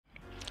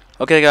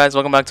Okay guys,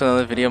 welcome back to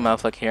another video.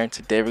 Malfleck here, and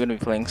today we're gonna be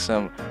playing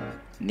some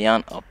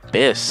Neon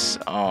Abyss.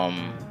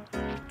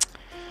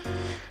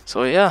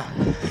 So yeah,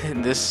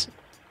 in this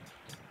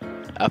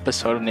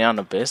episode of Neon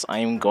Abyss, I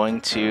am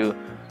going to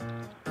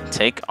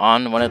take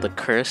on one of the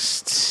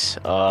cursed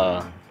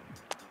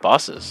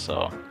bosses.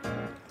 So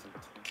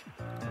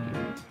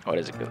what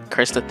is it?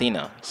 Cursed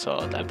Athena. So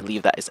I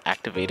believe that is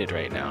activated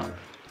right now.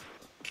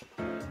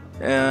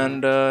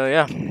 And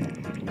yeah,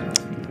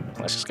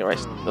 let's just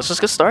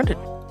get started.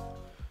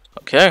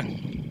 Okay,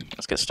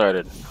 let's get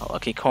started. A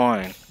lucky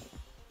coin.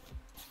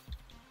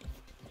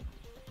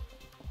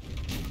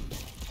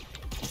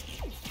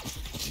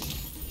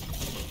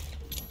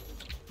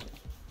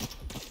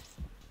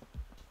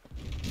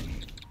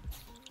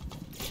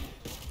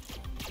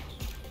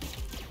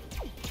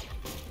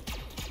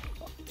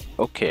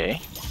 Okay.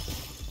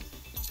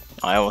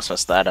 I almost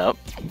messed that up.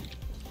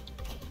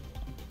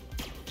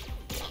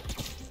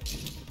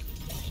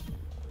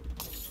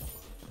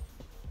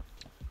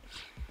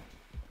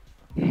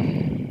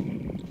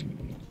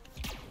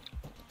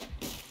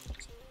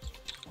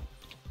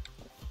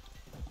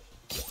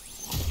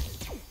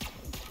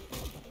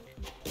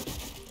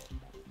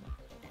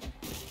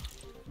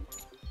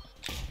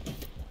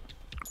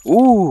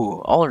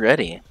 Ooh,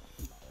 already.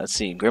 Let's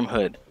see, Grim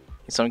Hood.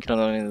 Someone can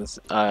only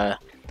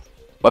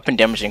weapon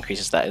damage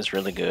increases. That is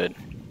really good.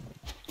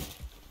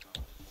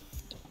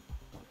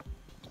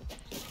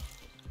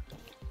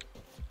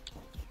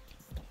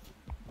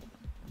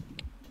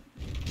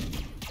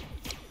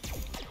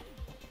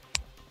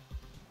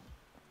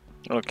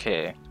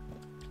 Okay.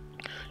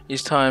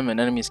 Each time an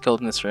enemy is killed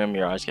in this room,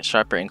 your eyes get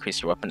sharper,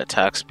 increase your weapon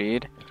attack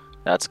speed.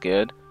 That's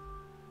good.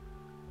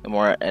 The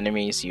more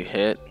enemies you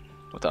hit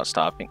without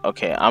stopping.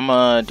 Okay, I'm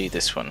gonna do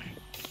this one.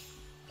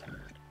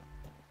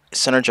 It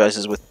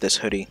synergizes with this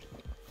hoodie.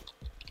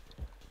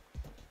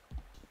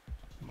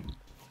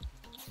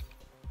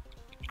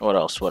 What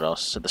else? What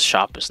else? So the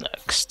shop is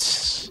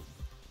next.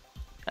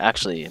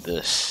 Actually,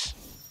 this,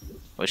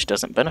 which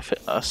doesn't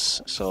benefit us,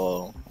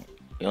 so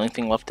the only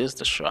thing left is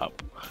the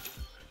shop.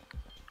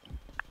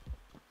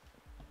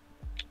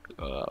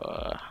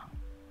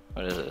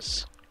 What is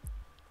this?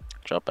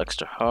 Drop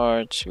extra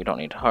hearts. We don't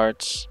need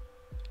hearts.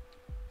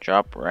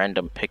 Drop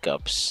random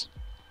pickups.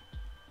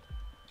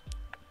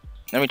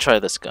 Let me try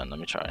this gun. Let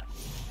me try.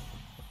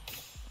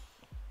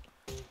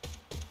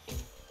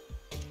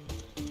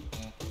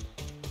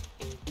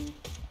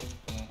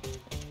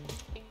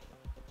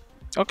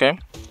 Okay.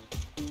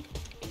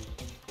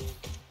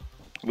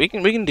 We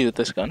can do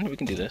this gun. We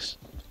can do this.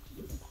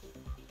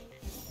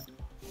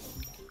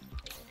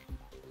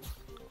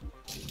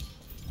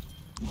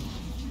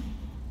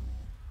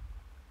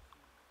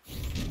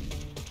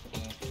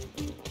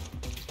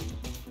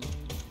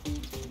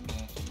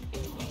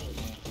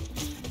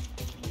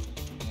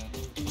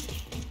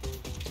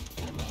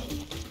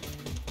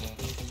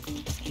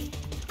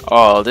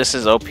 Oh, this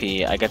is OP.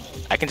 I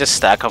can just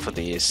stack off of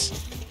these.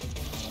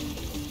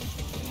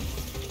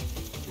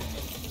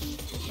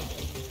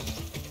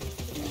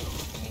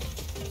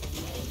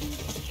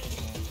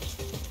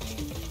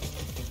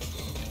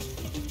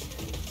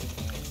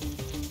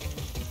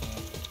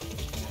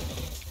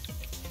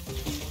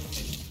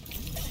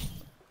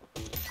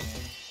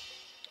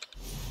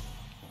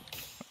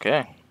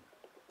 Okay.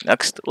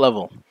 Next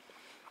level.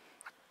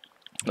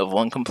 Level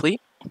 1 complete.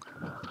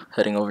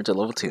 Heading over to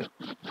level 2.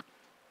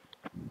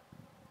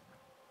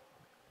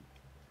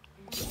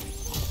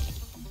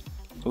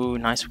 Ooh,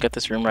 nice. We got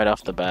this room right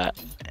off the bat.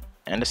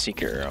 And a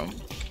secret room.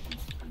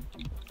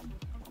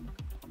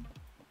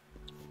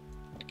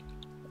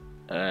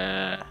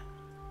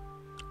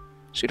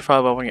 Shoot a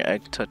fireball when your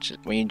egg touches.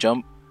 When you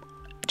jump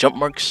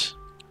marks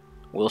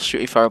will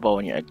shoot a fireball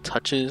when your egg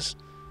touches.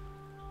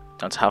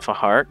 Down to half a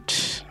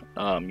heart.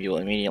 You will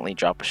immediately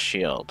drop a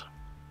shield.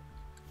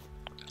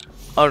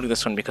 I'll do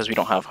this one because we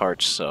don't have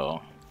hearts,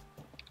 so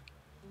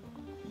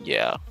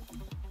yeah.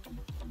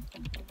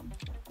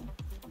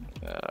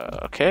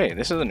 Okay,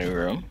 this is a new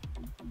room.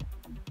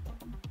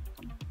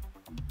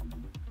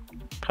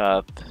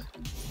 Path.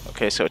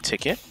 Okay, so a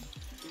ticket.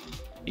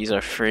 These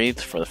are free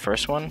for the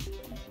first one.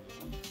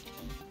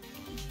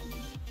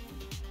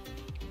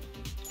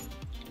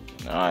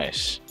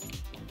 Nice.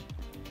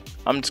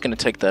 I'm just gonna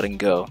take that and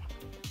go.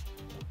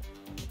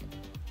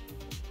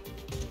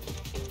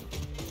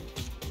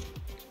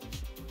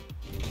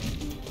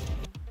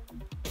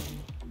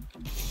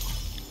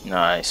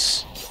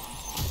 Nice.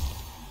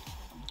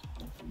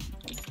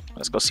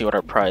 Let's go see what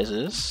our prize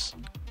is.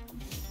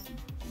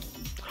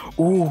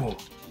 Ooh,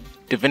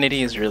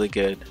 Divinity is really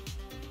good.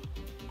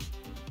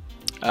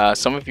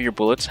 Some of your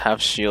bullets have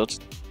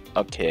shields.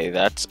 Okay,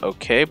 that's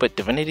okay, but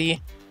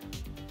Divinity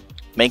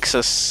makes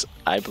us,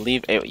 I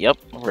believe, yep,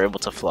 we're able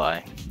to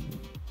fly.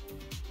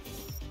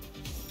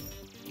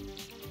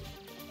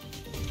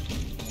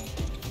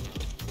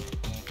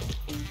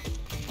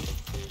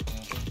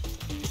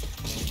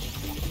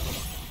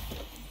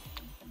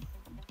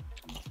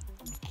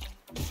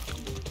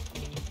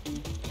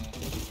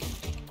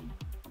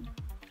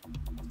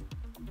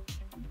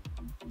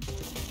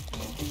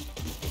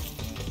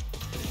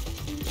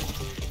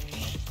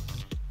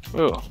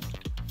 Ooh.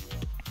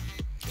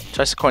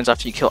 Twice the coins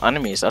after you kill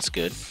enemies, that's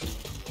good.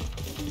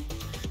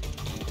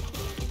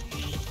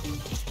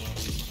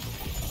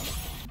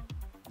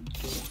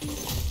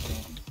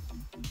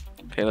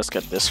 Okay, let's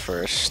get this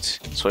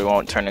first, so we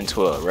won't turn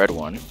into a red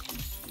one.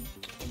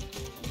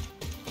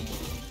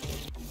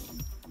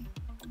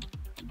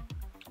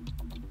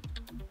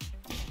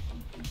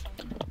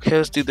 Okay,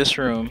 let's do this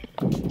room.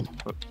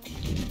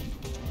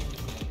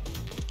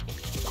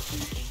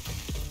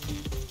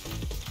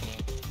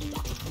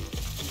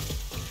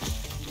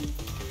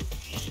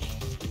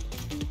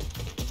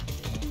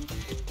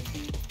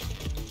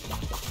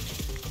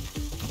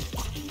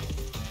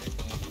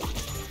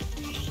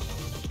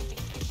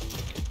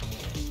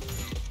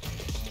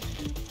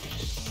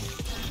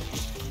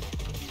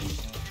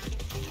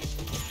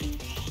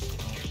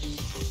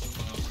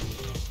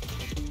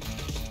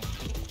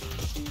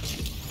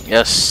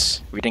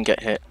 Yes, we didn't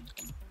get hit.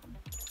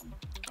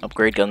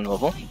 Upgrade gun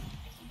level.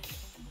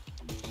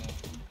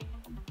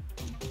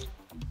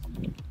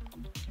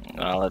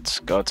 Now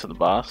let's go to the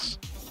boss.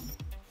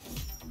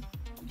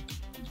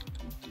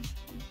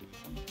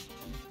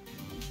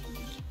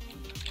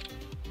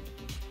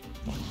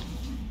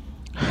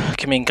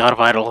 Give me God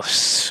of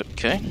Idols.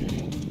 Okay.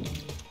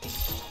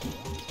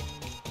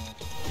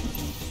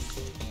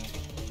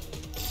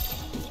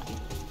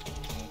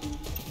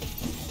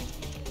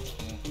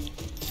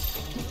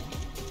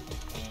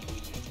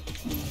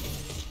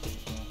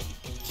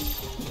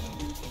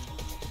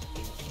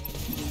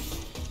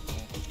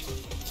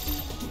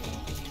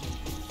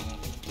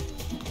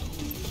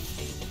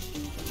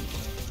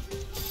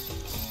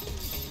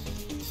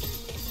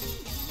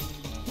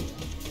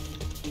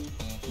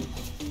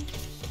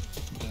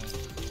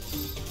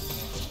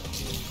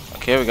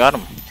 Okay, we got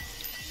him.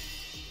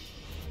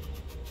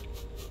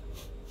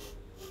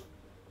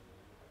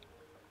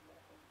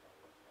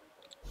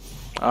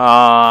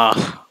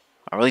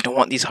 I really don't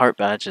want these heart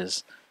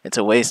badges. It's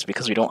a waste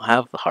because we don't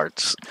have the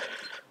hearts.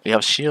 We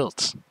have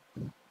shields.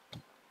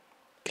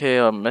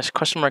 Okay,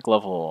 question mark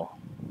level.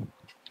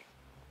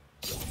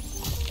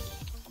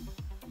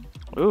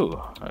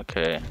 Ooh,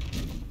 okay.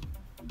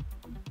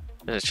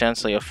 There's a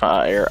chance that you'll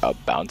fire a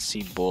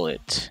bouncy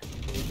bullet.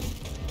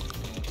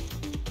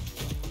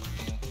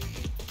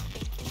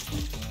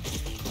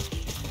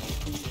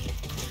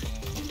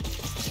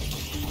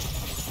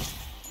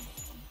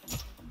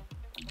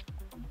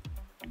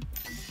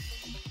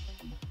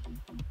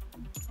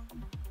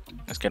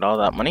 Let's get all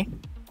that money.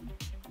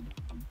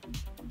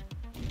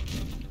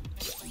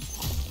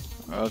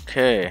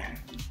 Okay.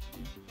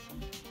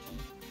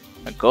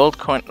 A gold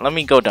coin. Let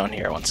me go down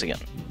here once again.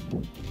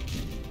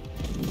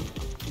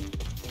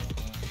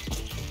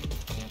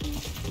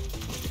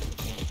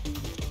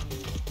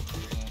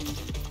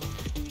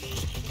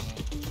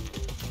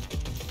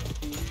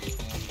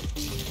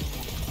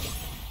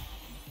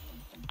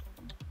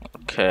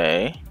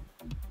 Okay.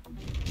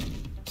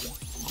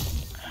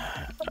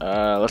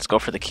 Let's go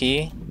for the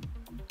key.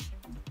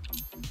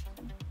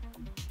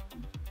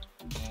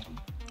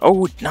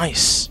 Oh,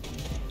 nice.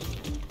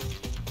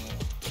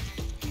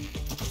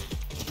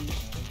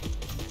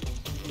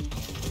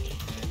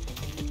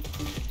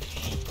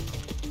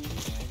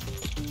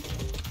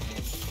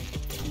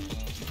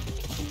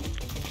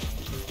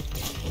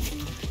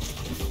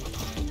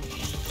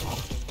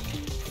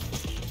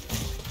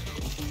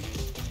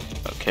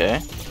 Okay.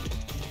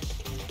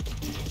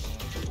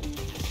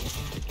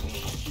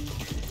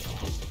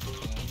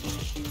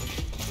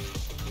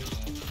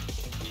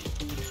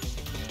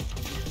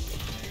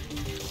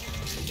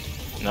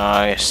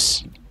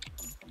 Nice.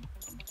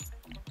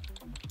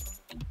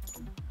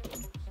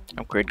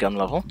 Upgrade gun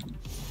level.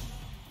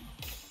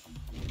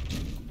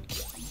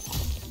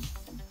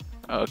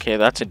 Okay,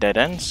 that's a dead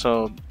end,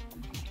 so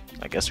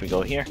I guess we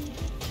go here.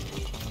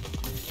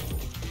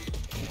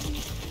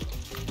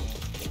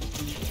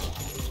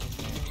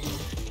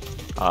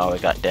 Oh, we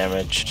got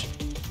damaged.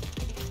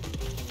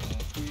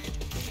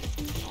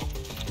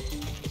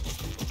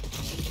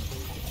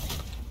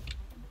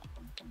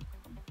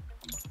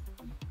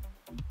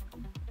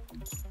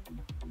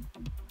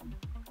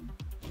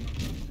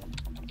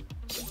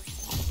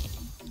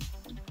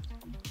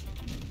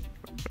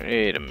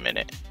 Wait a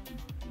minute.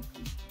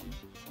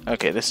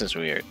 Okay, this is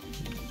weird.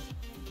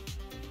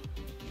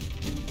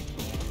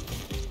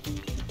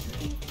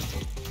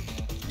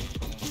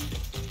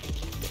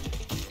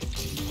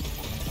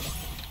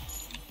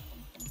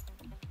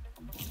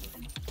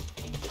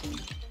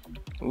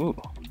 Ooh.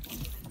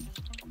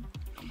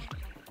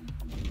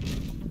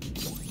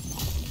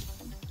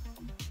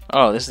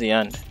 Oh, this is the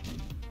end.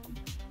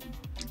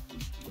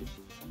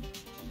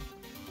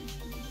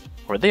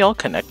 Were they all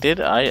connected?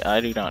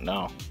 I do not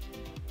know.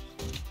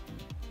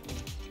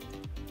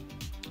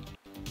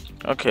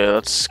 Okay,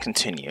 let's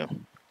continue.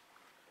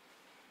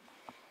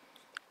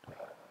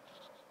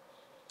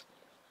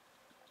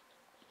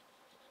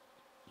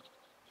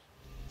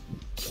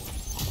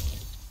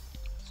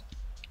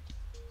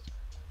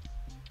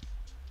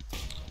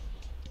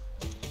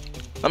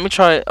 Let me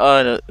try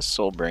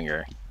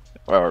Soulbringer.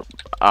 Or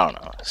I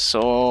don't know.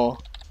 Soul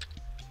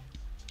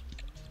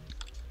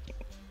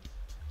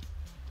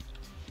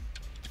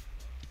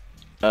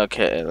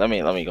Okay, let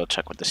me go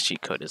check what this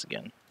cheat code is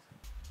again.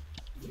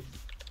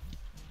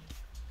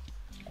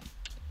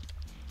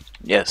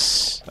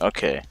 Yes.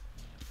 Okay.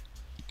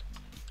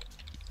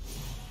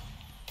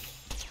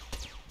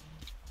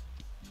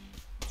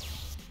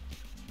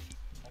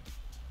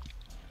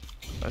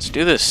 Let's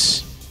do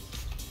this.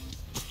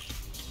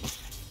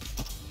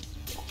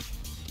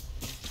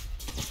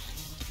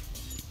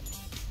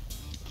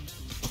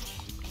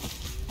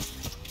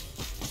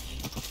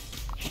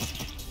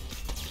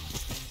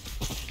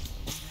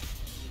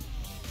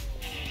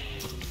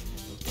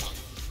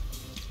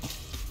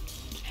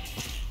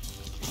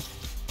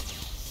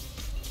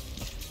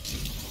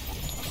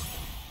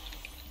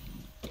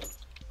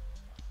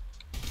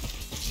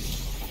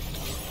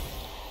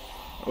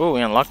 Oh,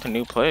 we unlocked a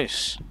new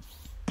place.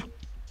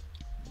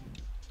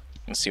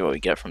 Let's see what we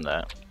get from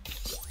that.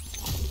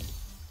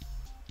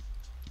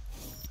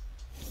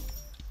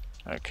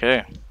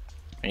 Okay.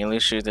 When you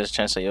lose shoot, there's a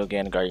chance that you'll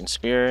gain a guardian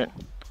spirit.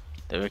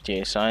 The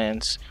victory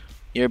science.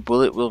 Your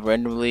bullet will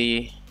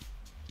randomly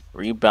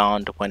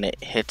rebound when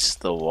it hits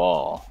the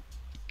wall.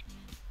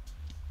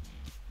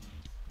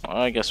 Well,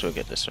 I guess we'll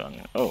get this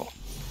one. Oh.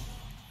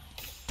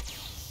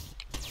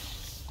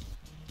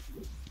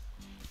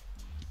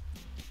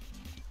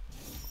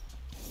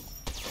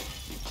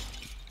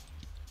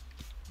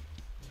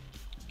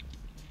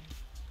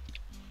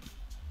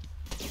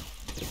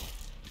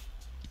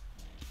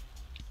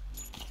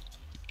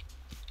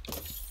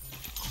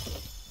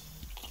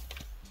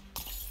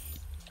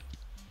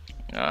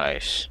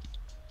 Nice.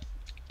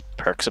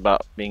 Perks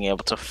about being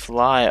able to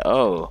fly.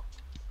 Oh.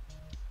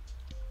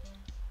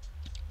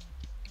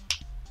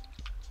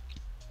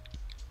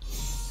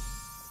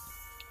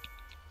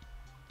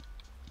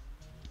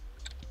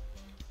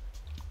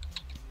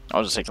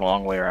 I'll just take the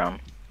long way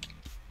around.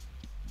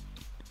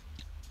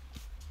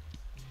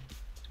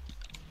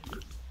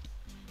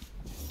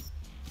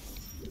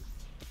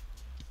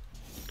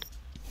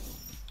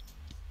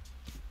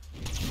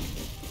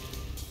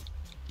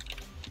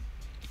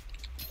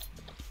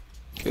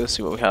 Okay, let's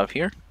see what we have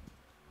here.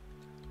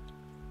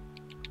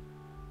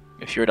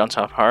 If you're down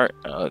top heart,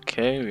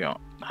 okay, we don't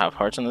have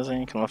hearts in this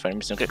thing. Come off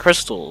enemies, don't get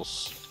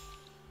crystals.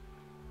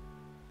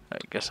 I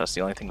guess that's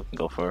the only thing we can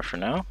go for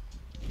now.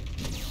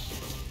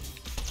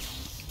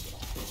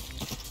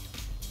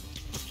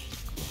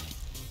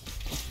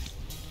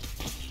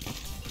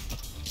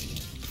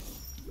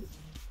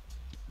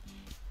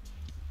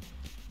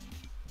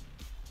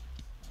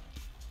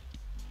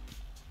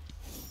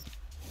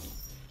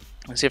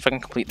 Let's see if I can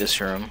complete this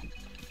room.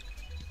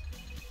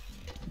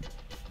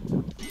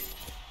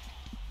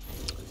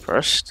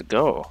 First,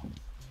 go.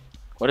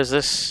 What is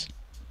this?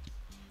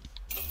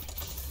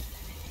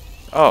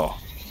 Oh.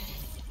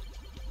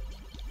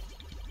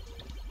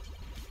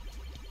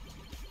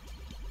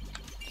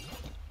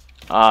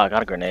 Ah, I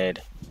got a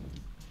grenade.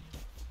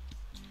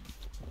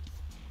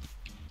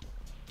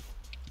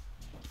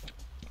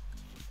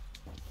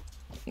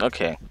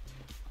 Okay.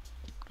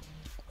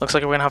 Looks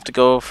like we're gonna have to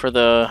go for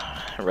the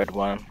red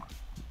one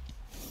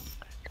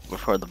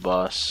before the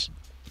boss.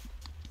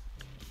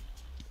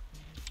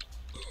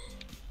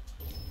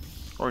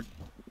 Or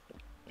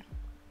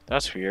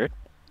that's weird.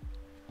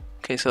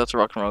 Okay, so that's a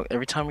rock and roll.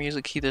 Every time we use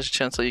a key, there's a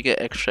chance that you get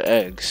extra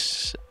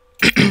eggs.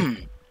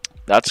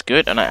 That's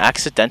good, and I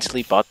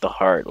accidentally bought the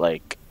heart,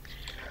 like...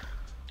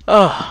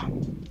 Oh.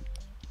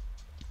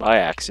 By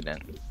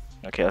accident.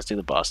 Okay, let's do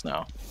the boss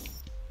now.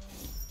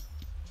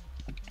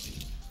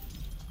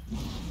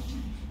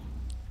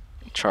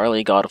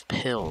 Charlie, god of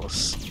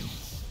pills.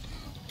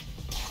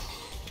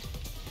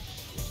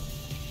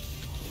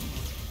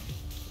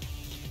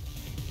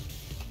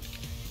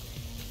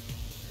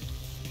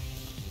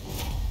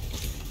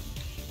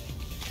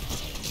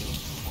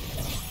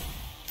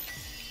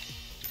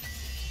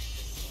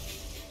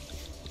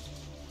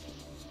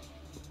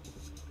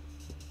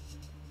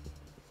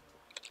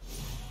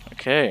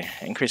 Okay,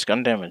 increased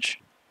gun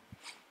damage.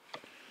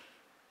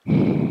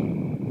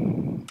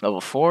 Level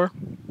 4.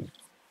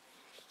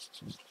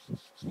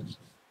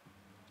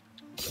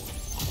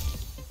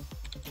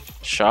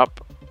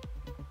 Shop.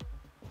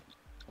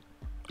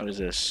 What is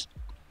this?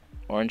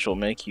 Orange will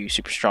make you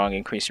super strong,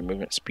 increase your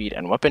movement speed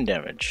and weapon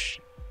damage.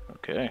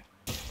 Okay.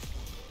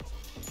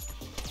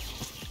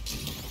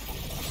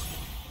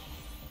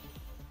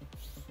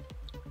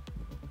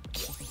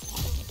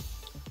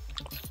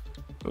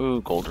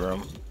 Ooh, gold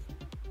room.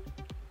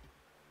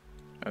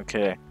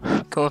 Okay.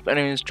 Kill up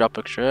enemies, drop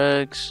extra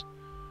eggs.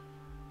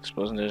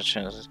 Exposing there's a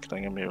chance of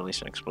killing enemy,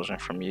 release an explosion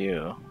from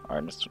you.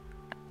 Alright,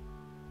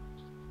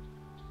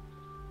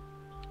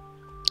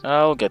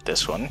 I'll get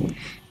this one.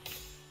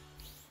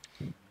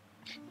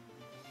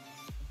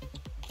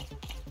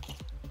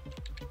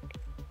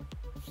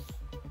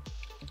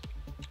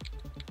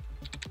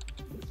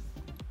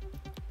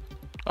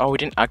 Oh, we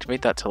didn't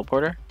activate that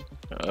teleporter?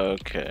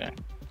 Okay.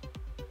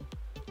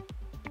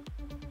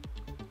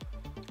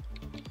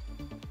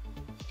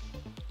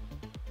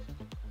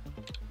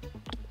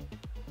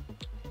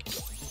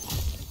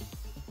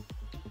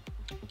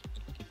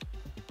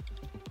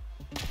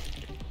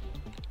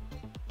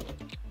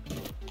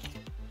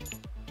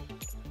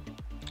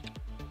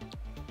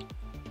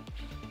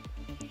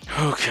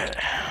 Okay.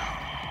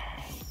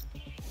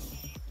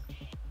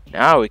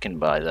 Now we can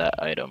buy that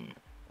item.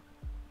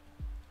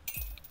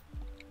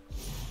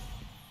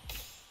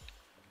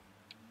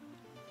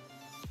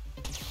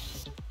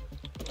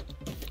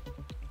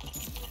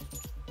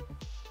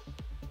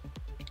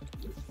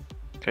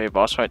 Okay,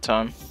 boss fight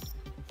time.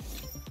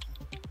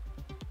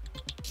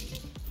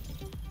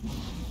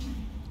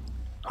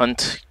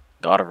 Hunt,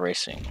 God of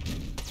Racing.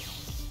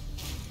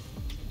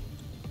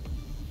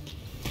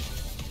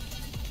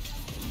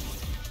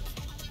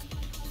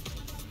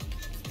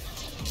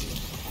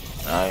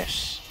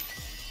 Nice.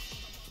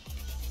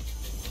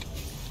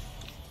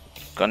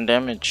 Gun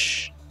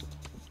damage.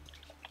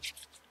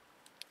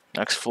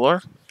 Next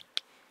floor.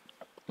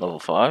 Level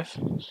 5.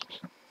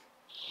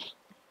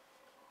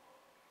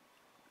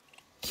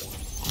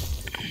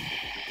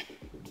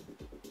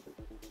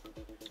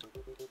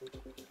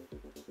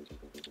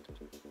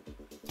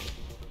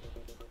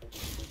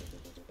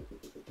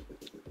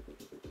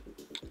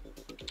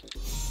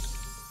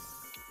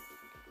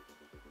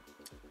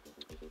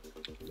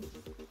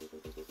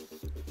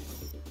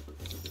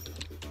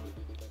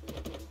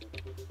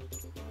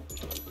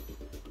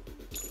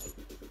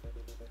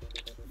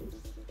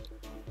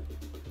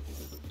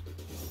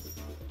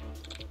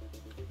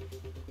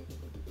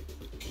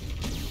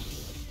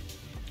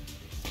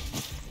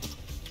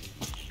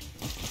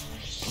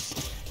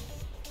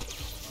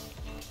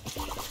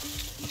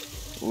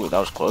 Ooh, that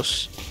was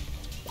close.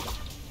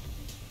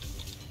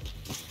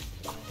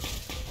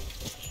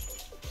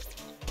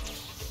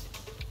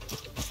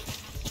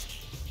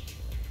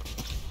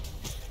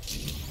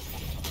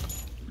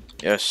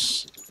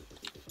 Yes.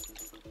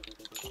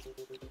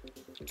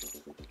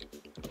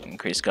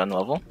 Increase gun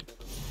level.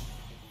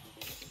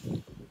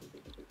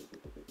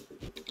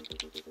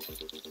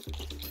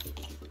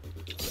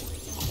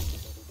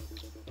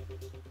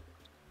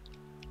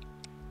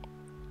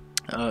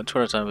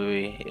 Towards time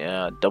movie.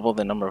 Yeah, double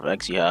the number of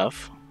eggs you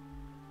have.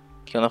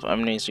 Kill enough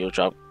enemies, you'll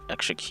drop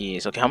extra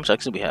keys. Okay, how much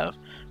eggs do we have?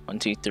 1,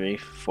 2, 3,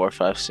 4,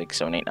 5, 6,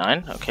 7, 8,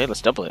 9. Okay,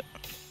 let's double it.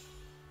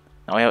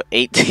 Now we have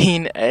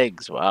 18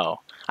 eggs. Wow.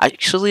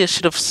 Actually, I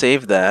should have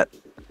saved that.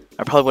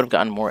 I probably would have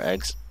gotten more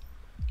eggs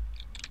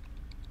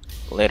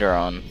later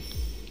on.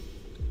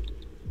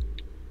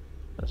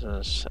 This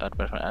is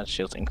add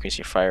shields, increase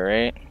your fire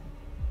rate,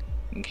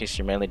 increase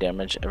your melee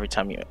damage every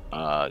time you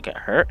get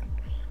hurt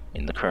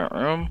in the current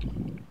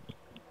room.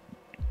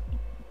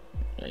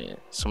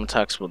 Some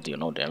attacks will do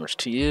no damage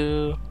to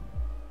you.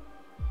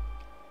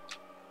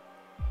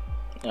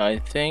 I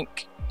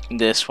think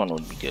this one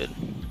would be good.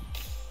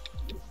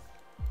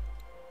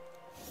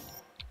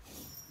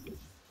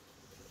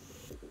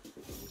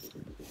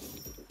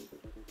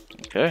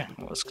 Okay,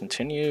 let's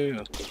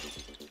continue.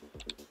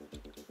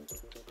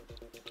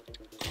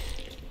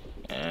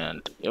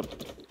 And yep.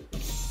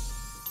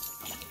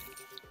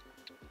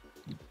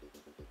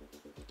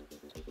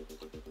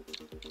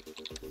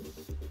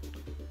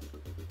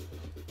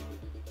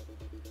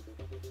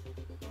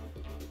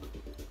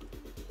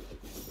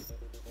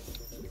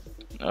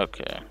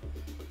 Okay.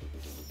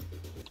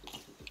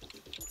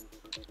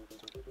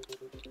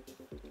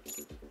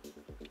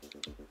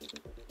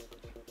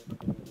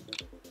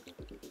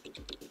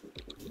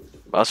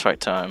 Boss fight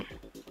time.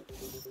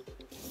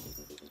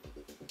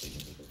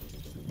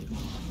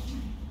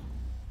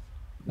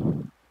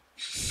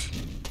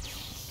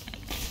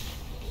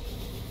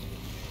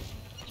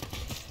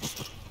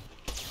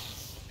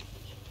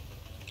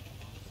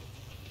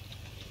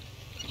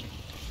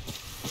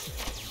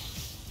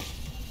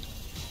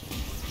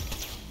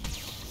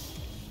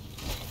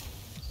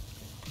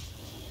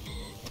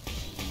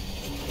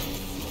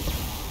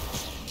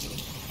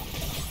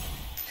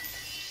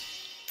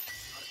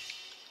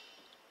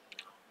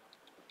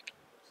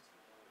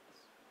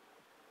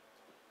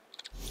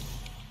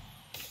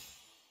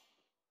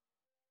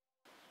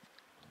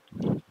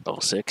 Level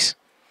 6.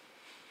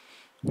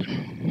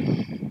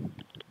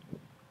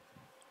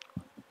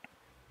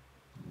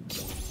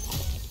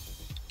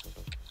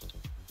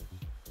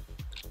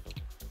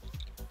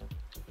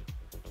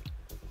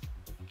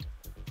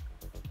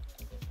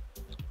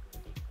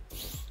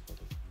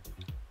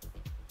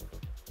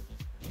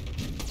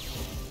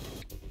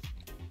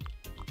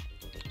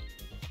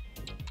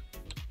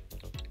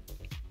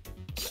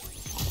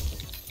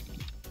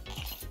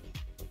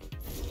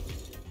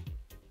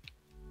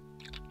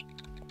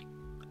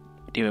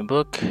 Demon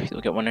Book. You'll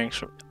get one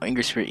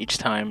anger spirit each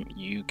time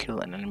you kill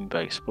an enemy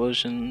by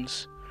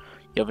explosions.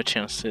 You have a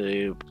chance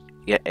to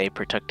get a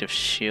protective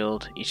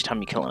shield each time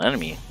you kill an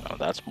enemy. Oh,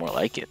 that's more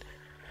like it.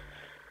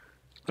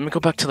 Let me go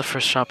back to the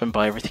first shop and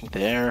buy everything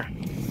there.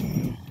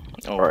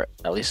 Or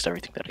at least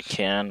everything that I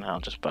can. I'll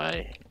just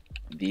buy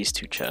these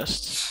 2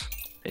 chests.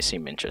 They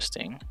seem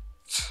interesting.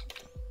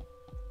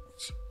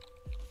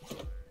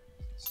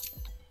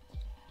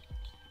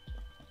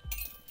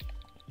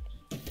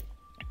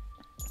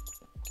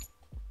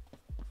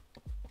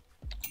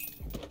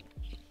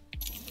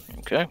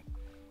 Okay.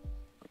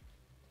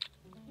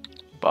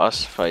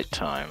 Boss fight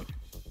time.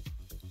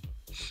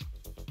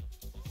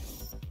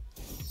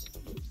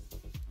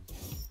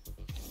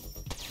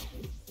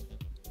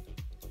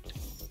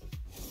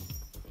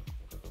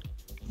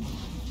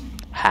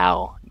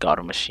 How? God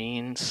of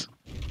Machines.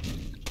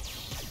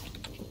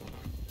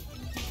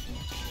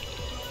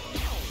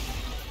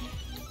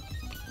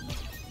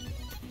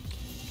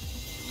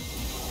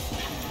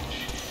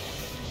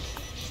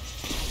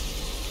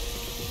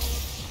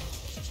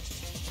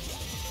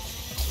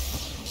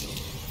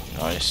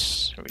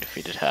 Nice. We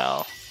defeated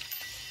Hal.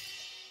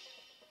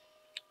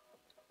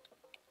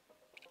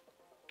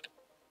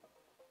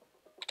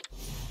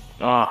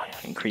 Oh,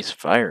 increased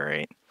fire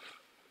rate.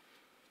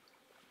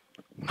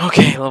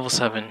 Okay, level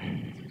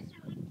 7.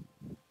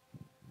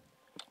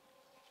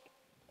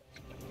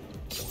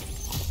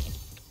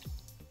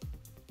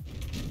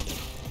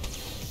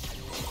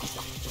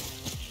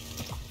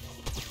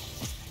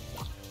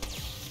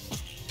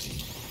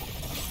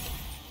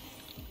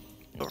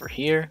 Over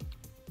here.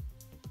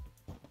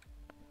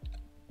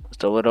 Let's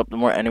double it up the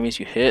more enemies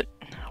you hit.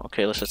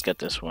 Okay, let's just get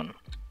this one.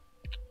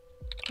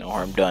 No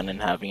harm done in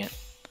having it.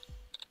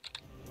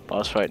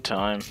 Boss fight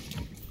time.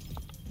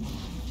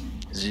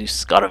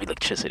 Zeus, god of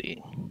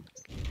electricity.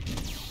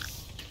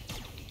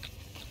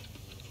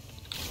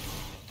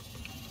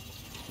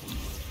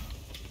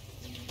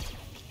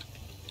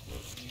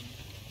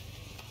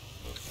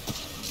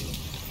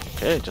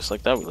 Okay, just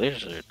like that, we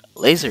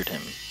lasered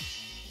him.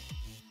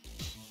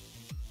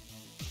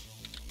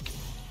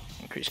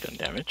 Increased gun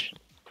damage.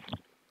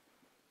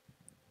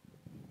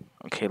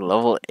 Okay,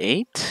 level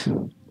 8.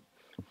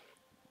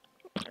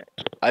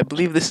 I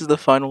believe this is the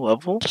final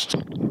level.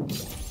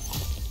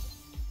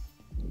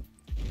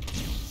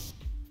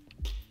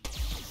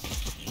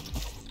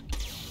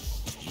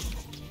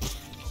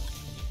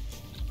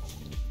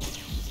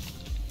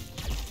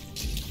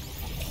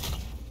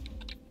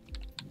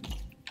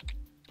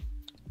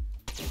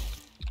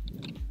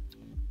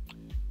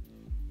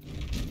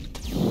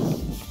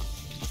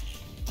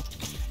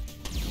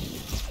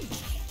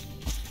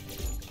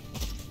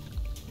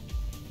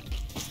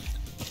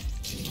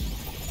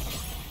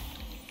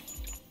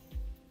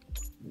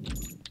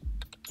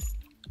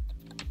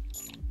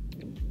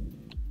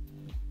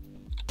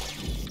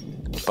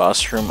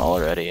 Boss room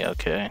already,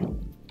 okay.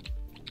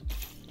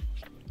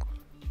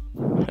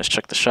 Let's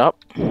check the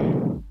shop.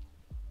 You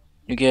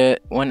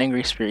get 1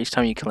 angry spirit each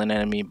time you kill an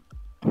enemy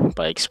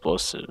by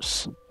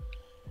explosives.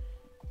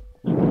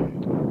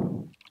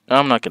 I'm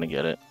not gonna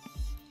get it.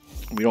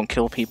 We don't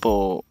kill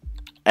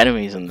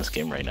enemies in this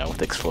game right now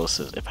with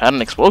explosives. If I had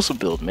an explosive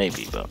build,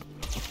 maybe, but...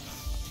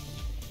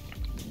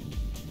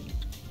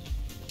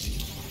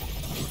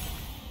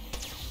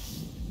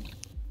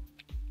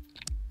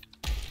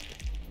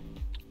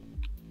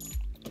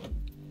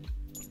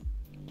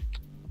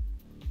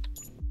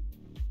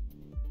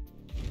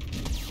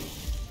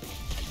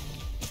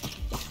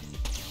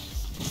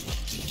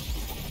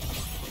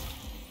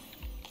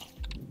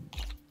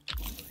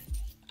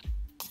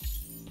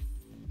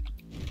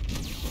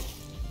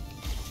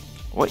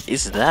 What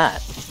is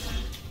that?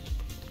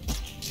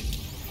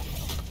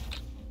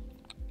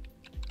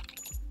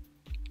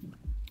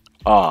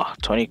 Oh,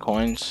 20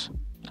 coins?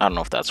 I don't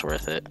know if that's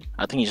worth it.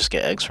 I think you just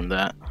get eggs from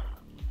that.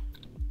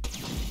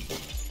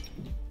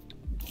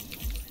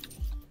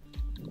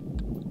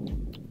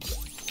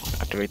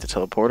 Activate the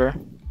teleporter.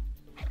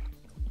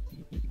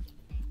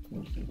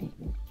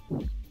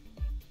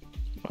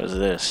 What is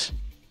this?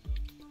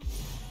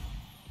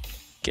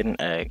 Get an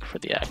egg for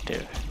the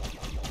active.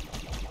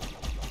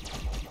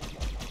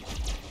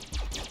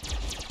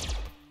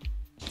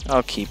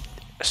 I'll keep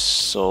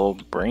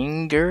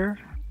Soulbringer.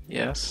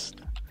 Yes.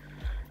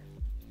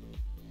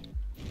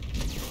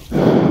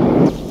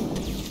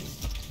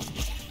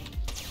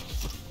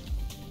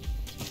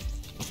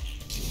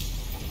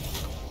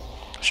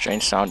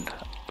 Strange sound.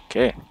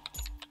 Okay.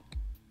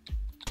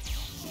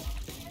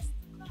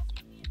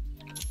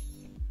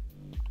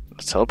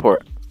 Let's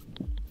teleport.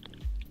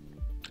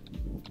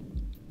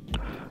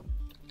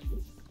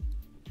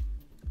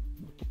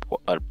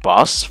 A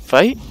boss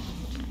fight?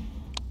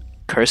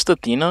 Cursed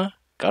Athena?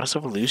 Goddess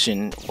of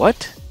Illusion.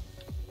 What?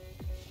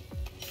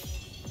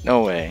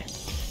 No way.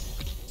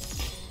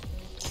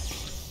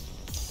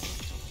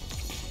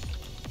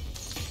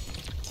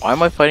 Why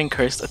am I fighting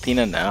Cursed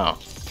Athena now?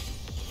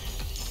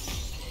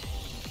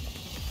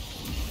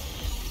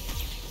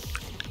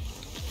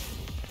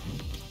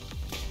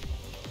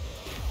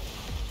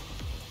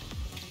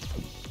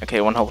 Okay,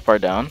 1 health bar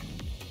down.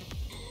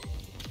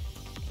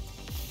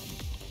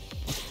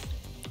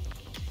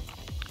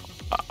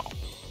 Wow.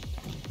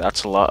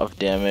 That's a lot of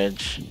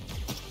damage.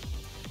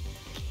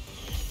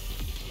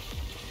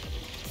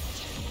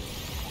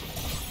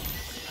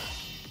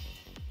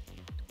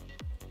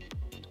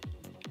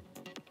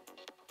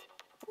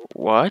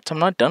 What? I'm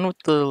not done with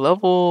the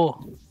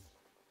level.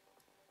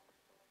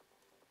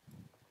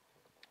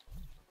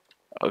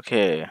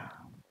 Okay.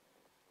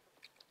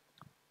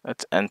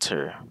 Let's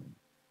enter.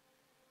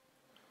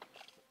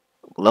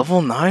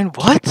 Level 9?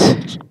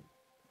 What?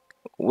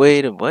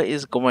 Wait, what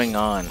is going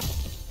on?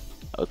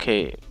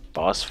 Okay,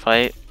 boss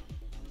fight.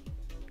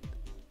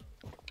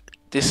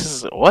 This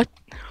is what?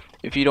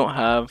 If you don't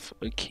have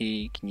a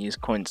key, you can use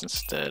coins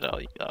instead.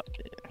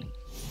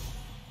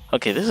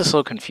 Okay, this is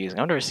so confusing.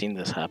 I've never seen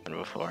this happen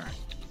before.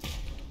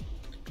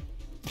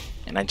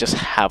 And I just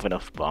have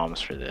enough bombs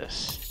for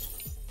this.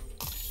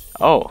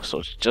 Oh, so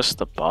it's just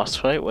the boss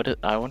fight?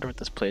 I wonder what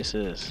this place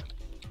is.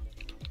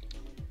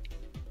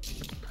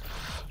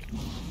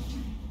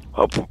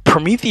 Oh,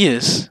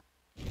 Prometheus!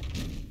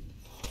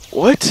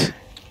 What?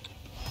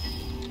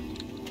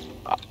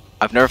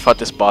 I've never fought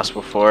this boss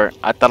before.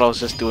 I thought I was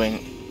just doing...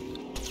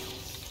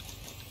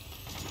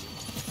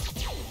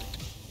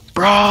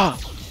 Bruh!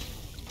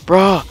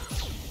 Bruh!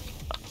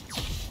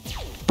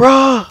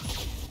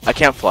 Bruh! I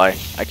can't fly.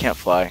 I can't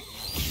fly.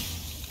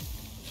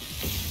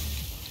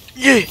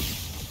 Yeah!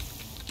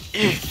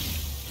 Yeah!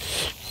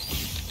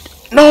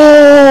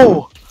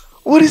 No!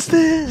 What is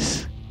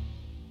this?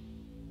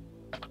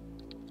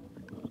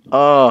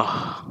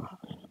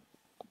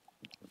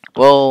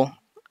 Well,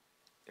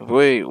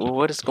 wait,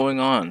 what is going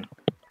on?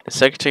 The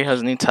secretary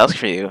has a new task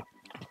for you.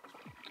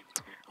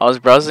 I was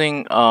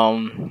browsing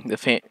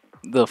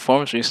the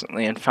forums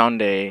recently and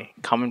found a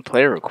common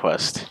player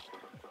request.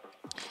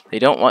 They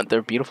don't want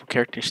their beautiful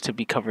characters to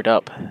be covered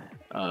up.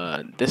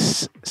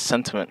 This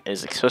sentiment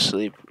is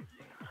especially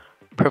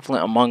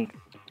prevalent among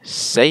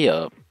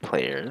Seiya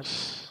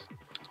players.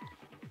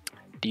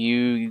 Do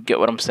you get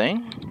what I'm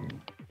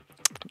saying?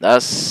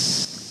 That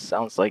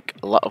sounds like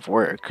a lot of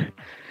work.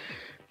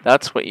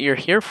 That's what you're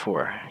here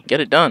for. Get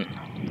it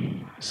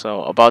done.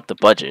 So, about the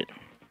budget.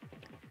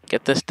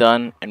 Get this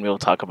done and we'll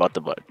talk about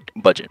the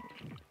budget.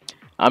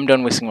 I'm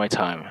done wasting my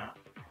time.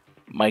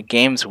 My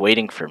game's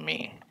waiting for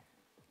me.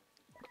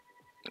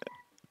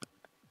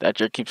 That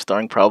jerk keeps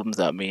throwing problems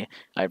at me.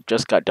 I've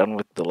just got done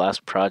with the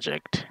last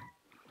project.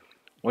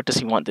 What does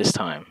he want this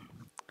time?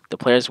 The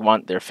players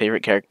want their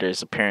favorite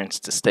character's appearance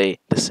to stay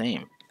the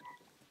same.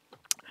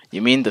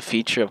 You mean the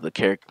feature of the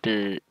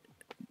character,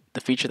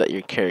 the feature that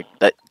your character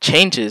that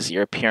changes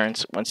your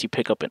appearance once you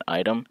pick up an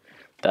item?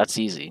 That's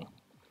easy.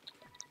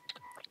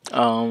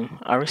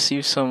 I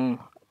received some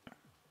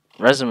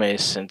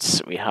resumes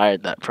since we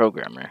hired that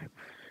programmer.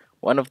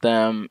 One of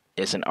them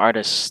is an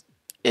artist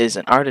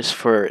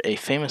for a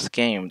famous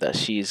game that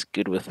she's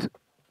good with,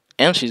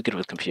 and she's good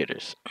with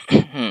computers.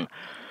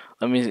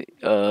 Let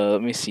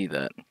me see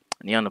that.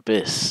 Neon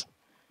Abyss.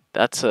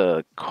 That's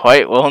a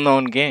quite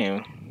well-known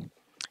game.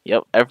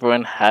 Yep,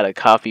 everyone had a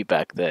copy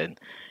back then.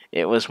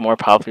 It was more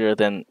popular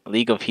than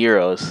League of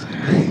Heroes.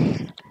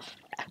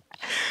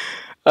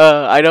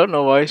 I don't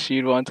know why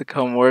she'd want to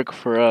come work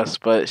for us,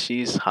 but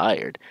she's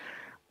hired.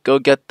 Go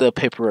get the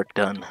paperwork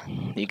done.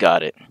 You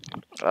got it.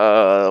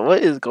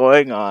 What is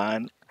going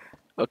on?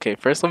 Okay,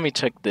 first let me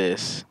check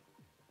this.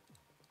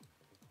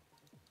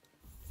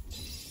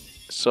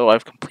 So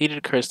I've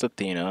completed Cursed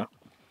Athena.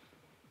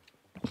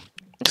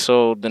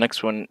 So the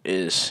next one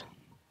is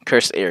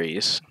Cursed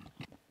Ares.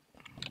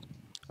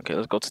 Okay,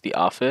 let's go to the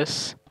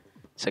office.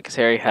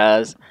 Secretary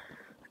has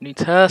a new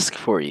task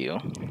for you.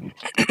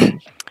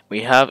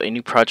 We have a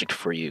new project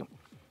for you.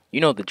 You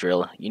know the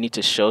drill. You need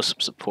to show some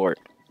support.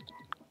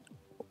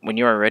 When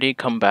you are ready,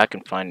 come back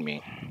and find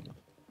me.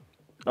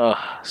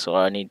 So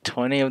I need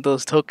 20 of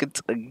those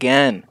tokens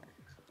again.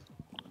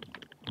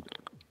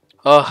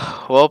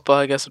 Well,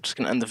 I guess I'm just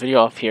gonna end the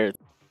video off here.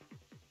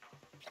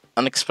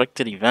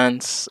 Unexpected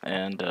events,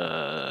 and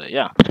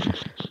yeah.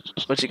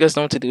 But you guys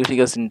know what to do if you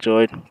guys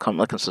enjoyed. Comment,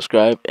 like, and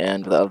subscribe,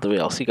 and without the way,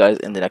 I'll see you guys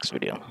in the next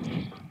video.